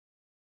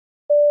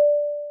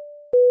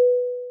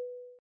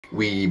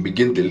We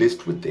begin the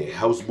list with the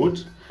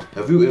houseboat.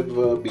 Have you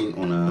ever been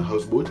on a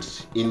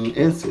houseboat? In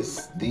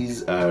essence,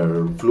 these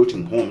are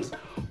floating homes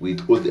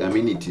with all the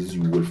amenities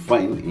you will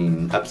find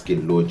in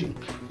upscale lodging.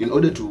 In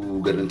order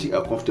to guarantee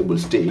a comfortable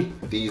stay,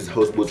 these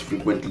houseboats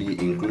frequently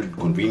include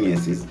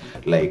conveniences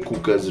like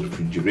cookers,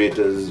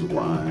 refrigerators,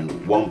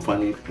 and warm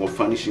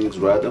furnishings,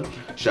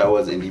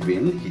 showers, and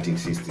even heating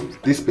systems.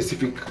 This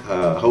specific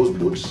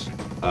houseboat,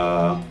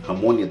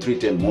 Harmonia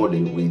 310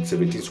 model with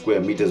 17 square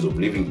meters of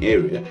living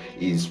area,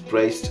 is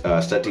priced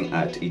starting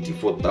at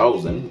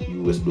 84,000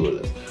 US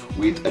dollars.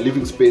 With a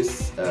living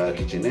space,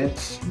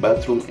 kitchenette,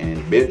 bathroom,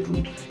 and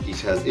bedroom, it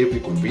has every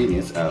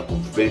convenience a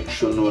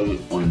conventional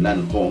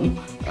on-land home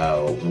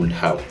would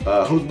have.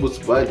 Houseboats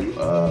value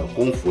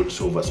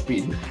comfort over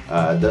speed,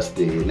 thus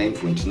the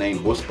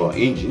 9.9 horsepower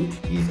engine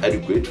is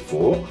adequate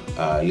for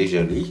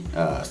leisurely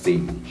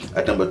sailing.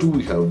 At number 2,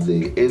 we have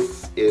the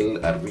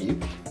SLRV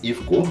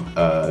IFCO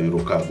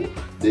Eurocargo.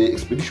 The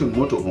Expedition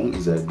motorhome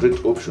is a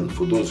great option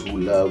for those who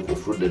love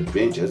off-road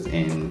adventures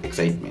and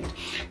excitement.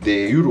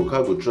 The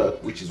Eurocargo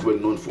truck, which is well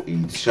known for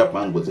its sharp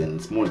angles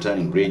and small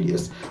turning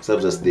radius,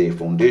 serves as the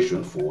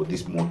foundation for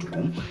this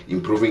motorhome,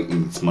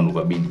 improving its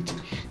maneuverability.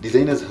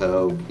 Designers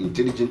have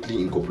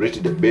intelligently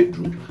incorporated a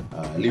bedroom,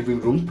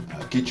 living room,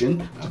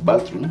 kitchen,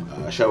 bathroom,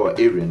 shower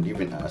area, and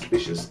even a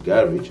spacious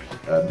garage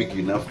big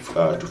enough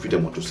to fit a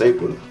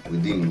motorcycle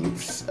within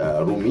its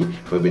roomy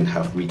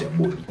 5.5 meter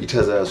body. It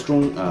has a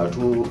strong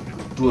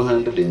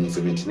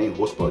 279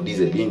 horsepower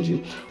diesel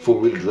engine,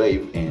 4-wheel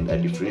drive, and a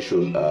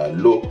differential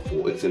lock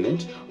for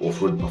excellent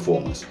off-road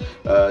performance.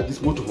 This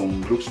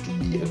motorhome looks to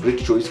be a great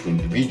choice for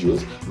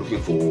individuals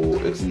looking for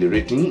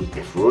exhilarating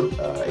off-road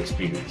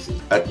experiences.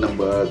 At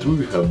number 3,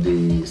 we have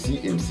the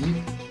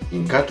CMC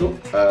Inkato.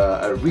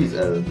 RVs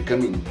are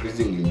becoming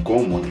increasingly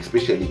common,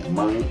 especially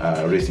among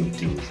racing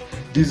teams.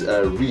 These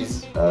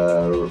RVs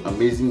are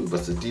amazing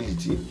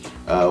versatility,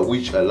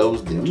 which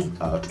allows them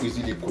to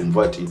easily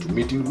convert into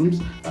meeting rooms,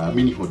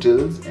 mini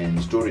hotels,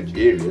 and storage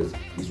areas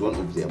is one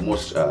of their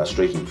most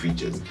striking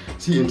features.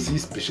 CMC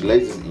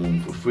specializes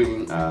in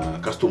fulfilling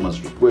customers'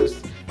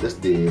 requests, thus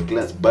the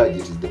client's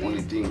budget is the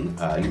only thing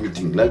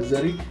limiting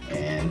luxury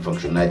and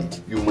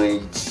functionality. You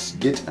might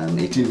get an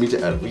 18-meter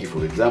RV,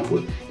 for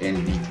example,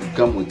 and it will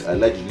come with a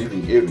large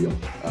living area,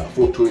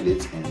 4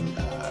 toilets, and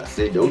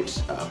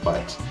slide-out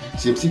parts.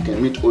 CMC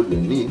can meet all your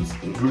needs,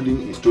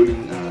 including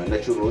installing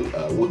natural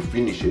wood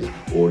finishes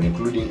or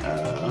including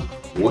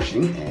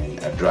washing and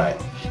a dryer.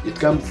 It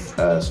comes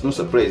as no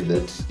surprise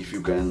that if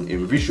you can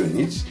envision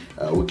it,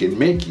 we can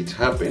make it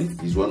happen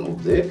is one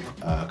of the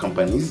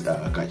company's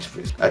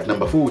catchphrase. At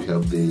number 4, we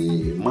have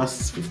the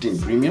MAS 15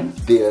 Premium.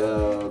 Their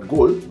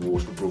goal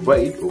was to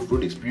provide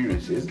off-road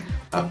experiences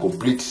a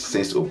complete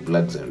sense of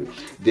luxury.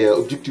 Their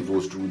objective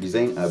was to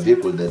design a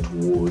vehicle that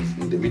was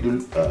in the middle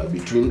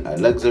between a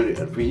luxury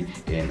RV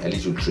and a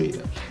little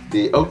trailer.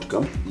 The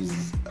outcome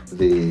is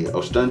the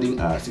outstanding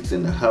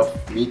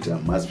 6.5 meter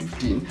MAS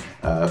 15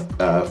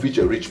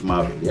 feature-rich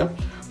marvel. Yeah?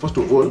 First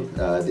of all,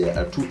 there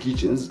are 2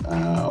 kitchens,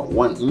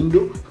 one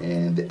indoor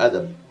and the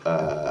other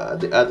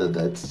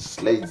that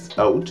slides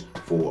out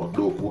for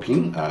outdoor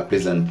cooking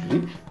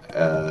pleasantly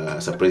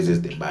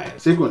surprises the buyer.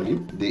 Secondly,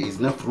 there is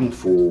enough room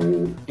for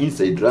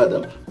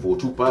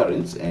 2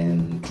 parents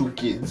and 2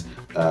 kids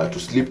to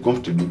sleep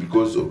comfortably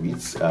because of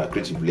its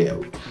creative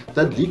layout.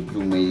 Thirdly,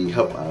 you may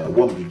have a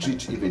warm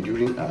retreat even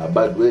during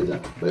bad weather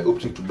by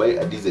opting to buy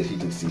a diesel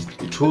heating system.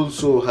 It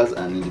also has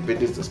an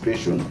independent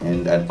suspension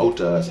and an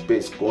outer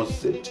space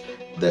concept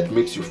that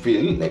makes you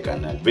feel like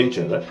an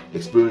adventurer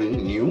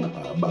exploring new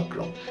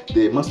background.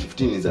 The MAS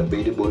 15 is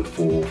available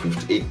for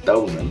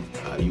 58,000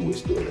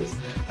 US dollars.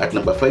 At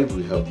number 5,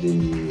 we have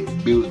the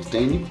Build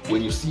Tiny.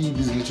 When you see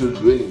these little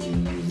dwellings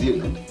in New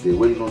Zealand, the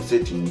well-known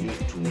setting used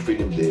to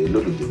film the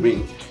Lord of the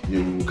Rings,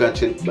 you can't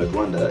help but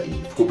wonder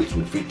if hobbits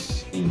will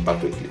fit in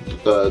perfectly.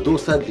 Though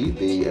sadly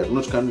they are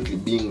not currently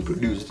being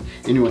produced,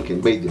 anyone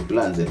can buy the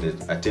plans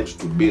and attempt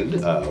to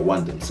build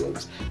one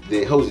themselves.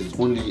 The house is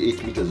only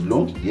 8 meters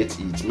long, yet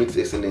it makes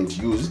excellent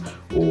use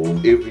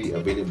of every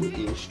available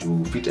inch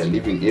to fit a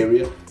living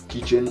area,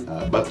 kitchen,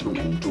 bathroom,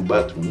 and 2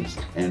 bathrooms,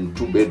 and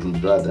 2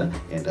 bedrooms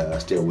and a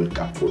stairwell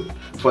cupboard.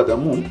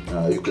 Furthermore,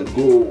 you can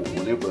go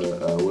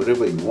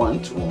wherever you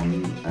want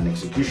on an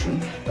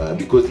execution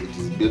because it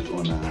is built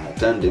on a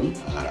tandem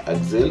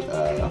axle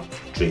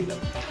trailer.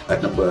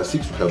 At number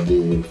 6, we have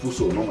the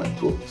Fuso Nomad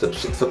Pro.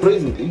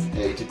 Surprisingly,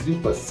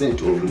 83%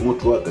 of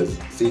remote workers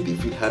say they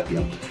feel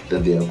happier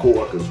than their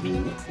co-workers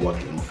who work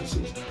in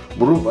offices.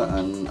 Moreover,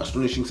 an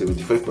astonishing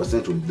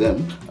 75% of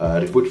them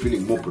report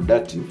feeling more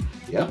productive.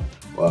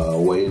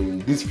 While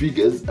these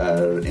figures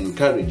are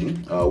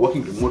encouraging,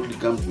 working remotely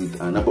comes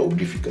with a number of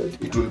difficulties.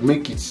 It will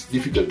make it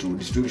difficult to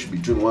distinguish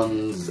between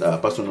one's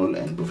personal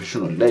and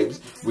professional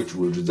lives, which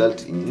will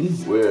result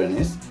in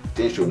weariness,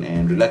 tension,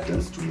 and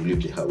reluctance to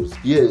leave the house.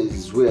 Here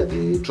is where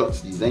the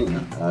truck's designer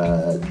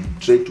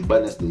tried to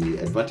balance the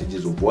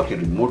advantages of working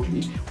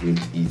remotely with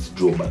its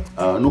drawbacks.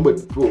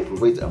 Nomad Pro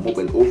provides a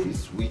mobile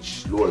office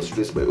which lowers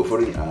stress by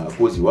offering a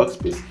cozy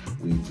workspace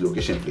with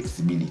location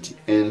flexibility.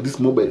 And this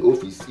mobile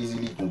office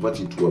easily converts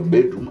into a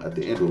bedroom at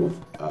the end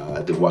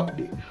of the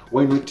workday.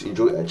 Why not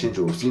enjoy a change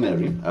of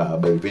scenery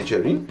by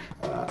venturing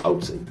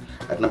outside?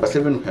 At number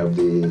 7, we have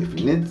the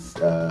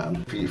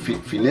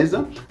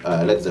Fineza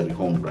luxury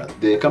home brand.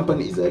 The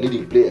company is a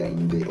leading player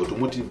in the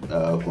automotive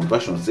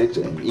conversion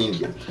sector in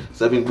India,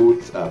 serving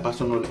both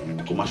personal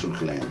and commercial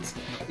clients.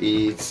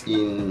 Its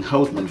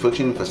in-house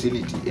manufacturing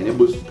facility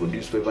enables to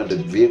produce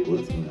 500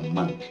 vehicles in a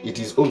month. It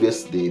is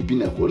obvious that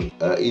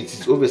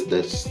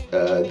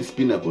this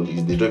pinnacle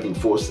is the driving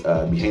force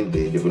behind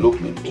the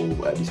development of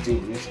a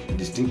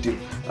distinctive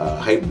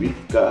hybrid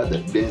car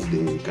that blends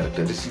the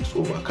characteristics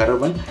of a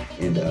caravan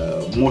and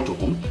a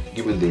motorhome,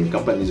 given the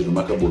company's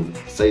remarkable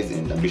size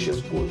and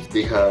ambitious goals.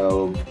 They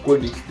have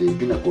called it the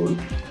Pinnacle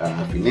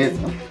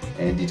Fineza,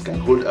 and it can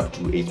hold up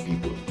to 8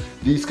 people.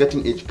 This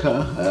cutting-edge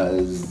car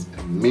has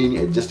many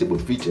adjustable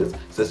features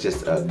such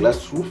as a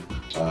glass roof,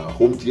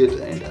 home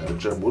theater, and a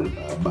retractable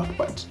back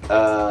part.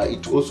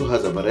 It also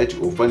has a variety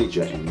of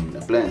furniture and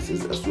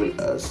appliances, as well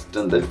as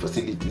standard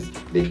facilities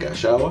like a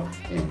shower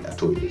and a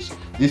toilet.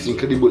 This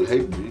incredible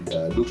hybrid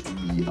looks to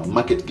be a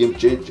market game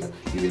changer,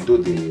 even though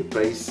the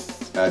precise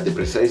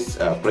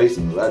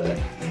pricing rather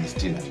is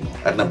still unknown.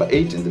 At number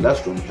 8 and the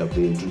last one, we have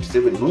the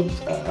 27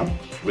 North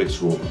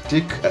Rex Rover.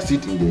 Take a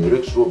seat in the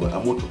Rex Rover,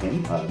 a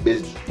motorhome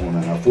based on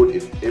a Ford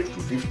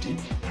F250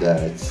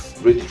 that's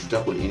ready to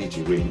tackle any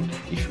terrain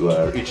if you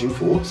are reaching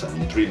for some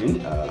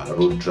thrilling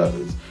road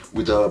travels.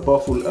 With a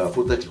powerful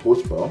 430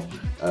 horsepower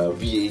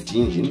V8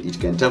 engine, it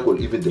can tackle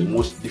even the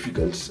most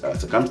difficult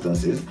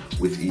circumstances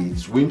with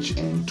its winch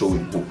and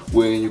towing hook.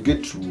 When you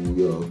get to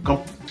your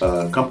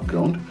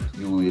campground,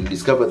 you will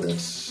discover that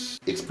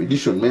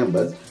expedition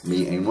members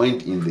may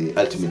unwind in the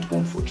ultimate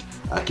comfort.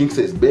 A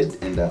king-size bed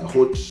and a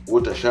hot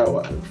water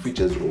shower are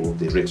features of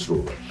the Rex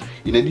Rover.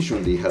 In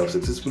addition, they have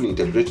successfully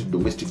integrated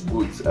domestic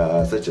goods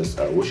such as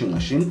a washing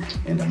machine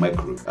and a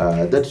microwave.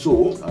 That's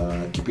all.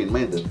 Keep in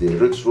mind that the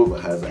Rex Rover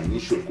has an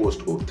initial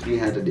cost of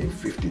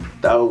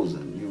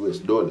 $350,000 US.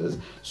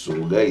 So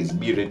guys,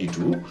 be ready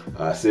to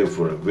save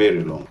for a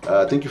very long.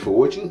 Thank you for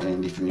watching,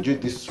 and if you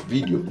enjoyed this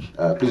video,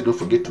 please don't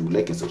forget to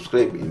like and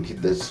subscribe and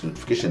hit that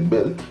notification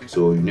bell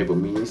so you never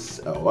miss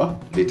our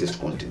latest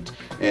content.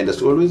 And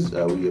as always,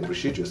 we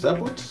appreciate your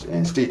support,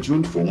 and stay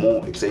tuned for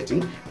more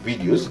exciting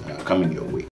videos coming your way.